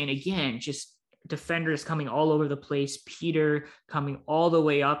wing. And again, just defenders coming all over the place, Peter coming all the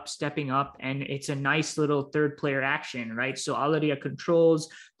way up, stepping up, and it's a nice little third player action, right? So Alaria controls,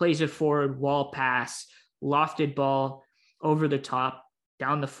 plays it forward, wall pass, lofted ball over the top,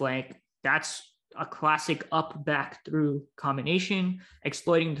 down the flank. That's a classic up back through combination,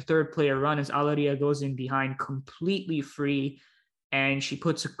 exploiting the third player run as Alaria goes in behind completely free, and she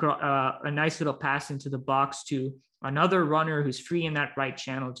puts a nice little pass into the box to another runner who's free in that right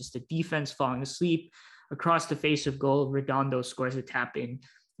channel, just the defense falling asleep across the face of goal. Redondo scores a tap in.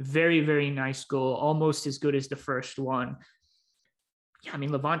 Very, very nice goal, almost as good as the first one. Yeah, I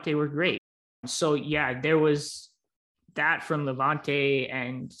mean, Levante were great. So yeah, there was that from Levante,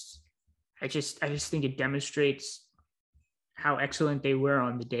 and I just think it demonstrates how excellent they were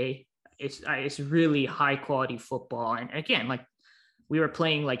on the day. It's really high quality football, and again, like, we were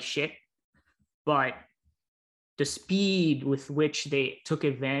playing like shit, but the speed with which they took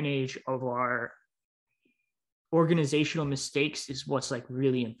advantage of our organizational mistakes is what's like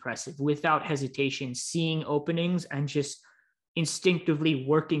really impressive. Without hesitation, seeing openings and just instinctively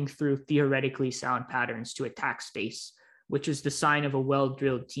working through theoretically sound patterns to attack space, which is the sign of a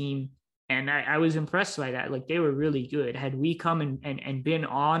well-drilled team. And I was impressed by that. Like, they were really good. Had we come and been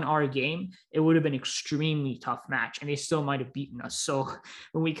on our game, it would have been an extremely tough match, and they still might have beaten us. So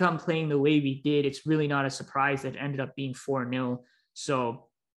when we come playing the way we did, it's really not a surprise that it ended up being 4-0. So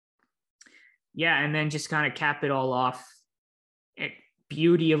yeah, and then just kind of cap it all off.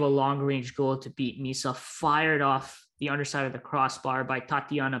 Beauty of a long-range goal to beat Misa, fired off the underside of the crossbar by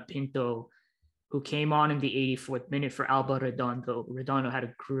Tatiana Pinto, who came on in the 84th minute for Alba Redondo. Redondo had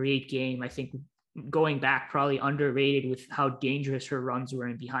a great game. I think going back, probably underrated with how dangerous her runs were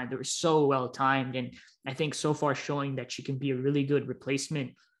in behind. They were so well timed. And I think so far showing that she can be a really good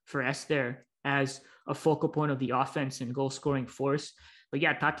replacement for Esther as a focal point of the offense and goal scoring force. But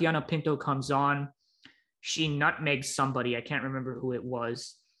yeah, Tatiana Pinto comes on. She nutmegs somebody. I can't remember who it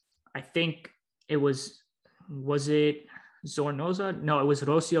was. I think it was it Zornoza? No, it was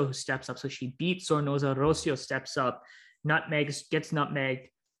Rocio who steps up. So she beats Zornoza. Rocio steps up, gets nutmegged,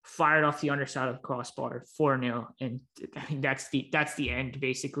 fired off the underside of the crossbar, 4-0. And I think that's the end,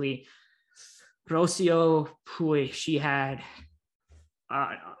 basically. Rocio, she had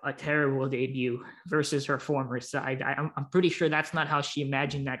a terrible debut versus her former side. I'm pretty sure that's not how she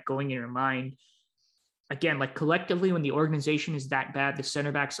imagined that going in her mind. Again, like, collectively, when the organization is that bad, the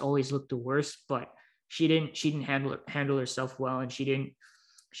center backs always look the worst, but she didn't handle herself well, and she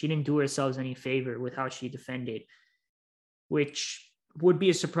didn't do herself any favor with how she defended, which would be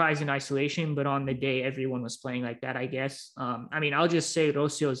a surprise in isolation, but on the day, everyone was playing like that, I guess. I mean, I'll just say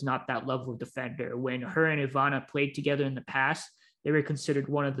Rocio is not that level of defender. When her and Ivana played together in the past, they were considered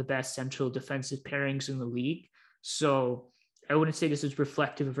one of the best central defensive pairings in the league. So I wouldn't say this is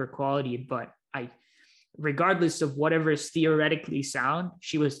reflective of her quality, but regardless of whatever is theoretically sound,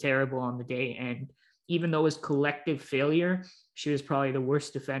 she was terrible on the day. And even though it was collective failure, she was probably the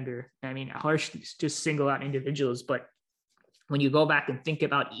worst defender. I mean, harsh to single out individuals, but when you go back and think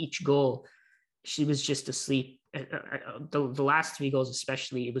about each goal, she was just asleep. The last 3 goals,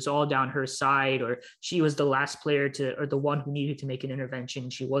 especially, it was all down her side, or she was the last player or the one who needed to make an intervention.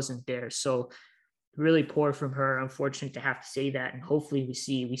 She wasn't there. So really poor from her. Unfortunate to have to say that. And hopefully we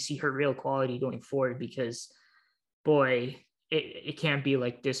see her real quality going forward, because boy, it can't be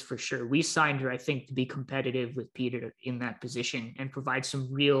like this for sure. We signed her, I think, to be competitive with Peter in that position and provide some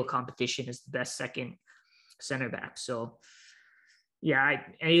real competition as the best second center back. So yeah,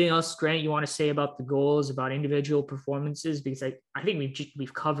 anything else, Grant, you want to say about the goals, about individual performances? Because I think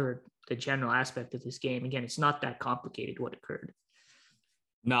we've covered the general aspect of this game. Again, it's not that complicated what occurred.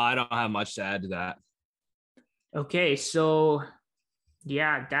 No, I don't have much to add to that. Okay, so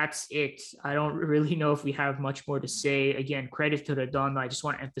yeah, that's it. I don't really know if we have much more to say. Again, credit to Redondo. I just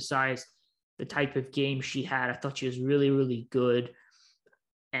want to emphasize the type of game she had. I thought she was really, really good.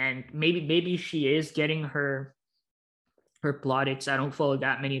 And maybe she is getting her plaudits. I don't follow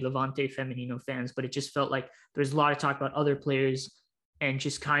that many Levante Femenino fans, but it just felt like there's a lot of talk about other players and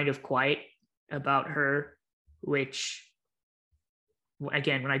just kind of quiet about her, which,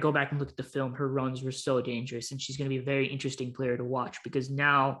 again, when I go back and look at the film, her runs were so dangerous, and she's going to be a very interesting player to watch, because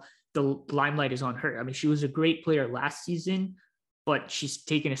now the limelight is on her. I mean, she was a great player last season, but she's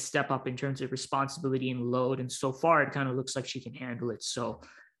taken a step up in terms of responsibility and load. And so far, it kind of looks like she can handle it. So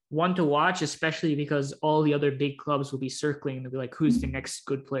one to watch, especially because all the other big clubs will be circling. They'll be like, who's the next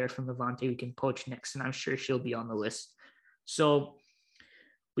good player from Levante we can poach next? And I'm sure she'll be on the list. So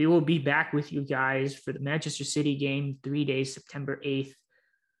we will be back with you guys for the Manchester City game, 3 days, September 8th.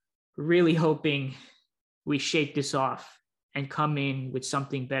 Really hoping we shake this off and come in with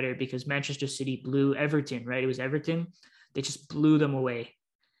something better, because Manchester City blew Everton, right? It was Everton. They just blew them away.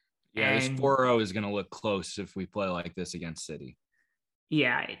 Yeah, this 4-0 is going to look close if we play like this against City.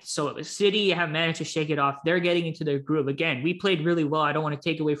 Yeah, so City have managed to shake it off. They're getting into their groove. Again, we played really well. I don't want to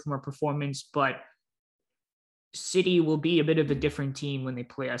take away from our performance, but City will be a bit of a different team when they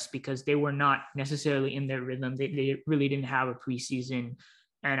play us, because they were not necessarily in their rhythm. They really didn't have a preseason.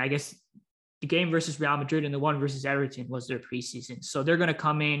 And I guess the game versus Real Madrid and the one versus Everton was their preseason. So they're going to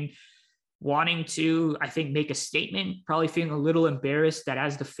come in wanting to, I think, make a statement, probably feeling a little embarrassed that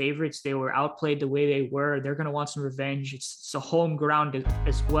as the favorites, they were outplayed the way they were. They're going to want some revenge. It's a home ground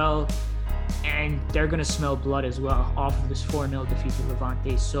as well. And they're going to smell blood as well off of this 4-0 defeat to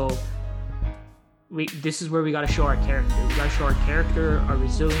Levante. So this is where we got to show our character. We got to show our character, our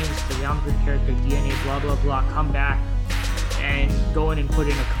resilience, the Real Madrid character, DNA, blah, blah, blah, come back and go in and put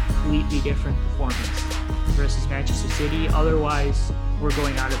in a completely different performance versus Manchester City. Otherwise, we're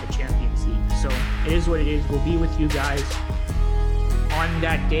going out of the Champions League. So it is what it is. We'll be with you guys on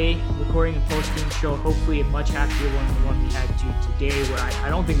that day, recording a post-game show, hopefully a much happier one than the one we had today, where I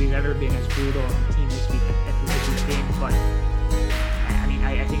don't think we've ever been as brutal on the team this week as we've been, but I mean,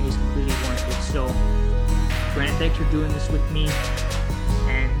 I think it was completely warranted. So, Grant, thanks for doing this with me,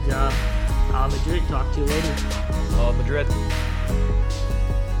 and Madrid, talk to you later. Madrid.